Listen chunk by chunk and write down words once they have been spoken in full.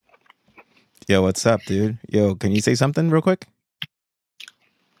Yo, what's up, dude? Yo, can you say something real quick?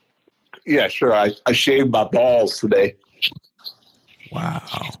 Yeah, sure. I shaved my balls today. Wow.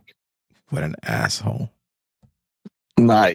 What an asshole. Nice.